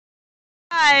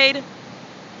Slide.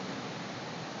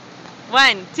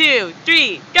 1, 2,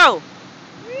 3, go.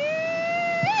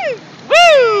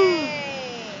 Woo!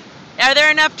 Are there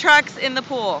enough trucks in the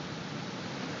pool?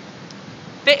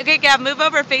 Okay, Gav, move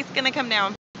over. Faith's gonna come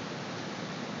down.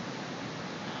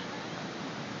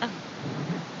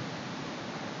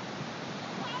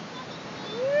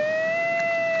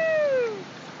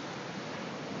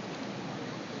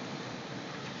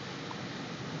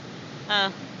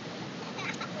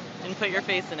 And put your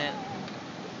face in it.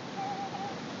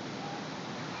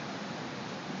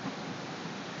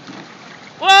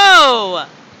 Whoa!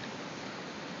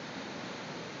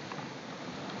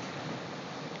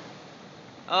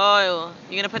 Oh,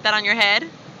 you gonna put that on your head?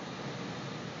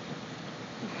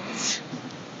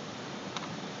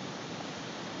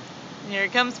 Here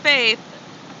comes Faith.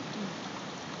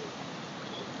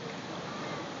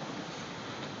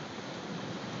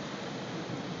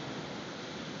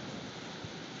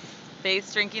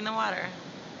 Faith's drinking the water.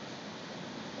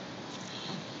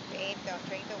 Faith, don't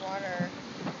drink the water.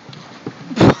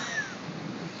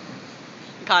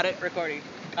 Got it, recording.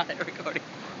 Got it, recording.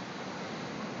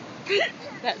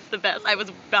 That's the best. I was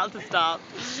about to stop.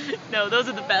 No, those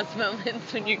are the best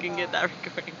moments when you can get that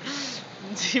recording.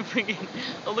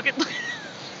 Oh, look at.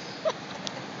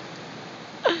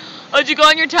 Oh, did you go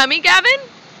on your tummy, Gavin?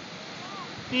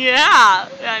 Yeah,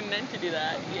 I meant to do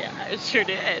that. Yeah, I sure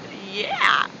did.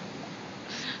 Yeah.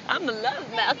 I'm the love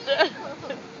master.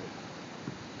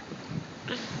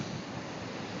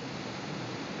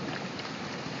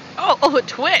 Oh, a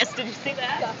twist. Did you see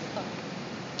that?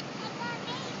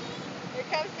 Here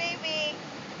comes baby.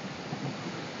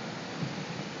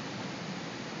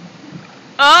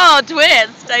 Oh,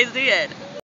 twist. I see it.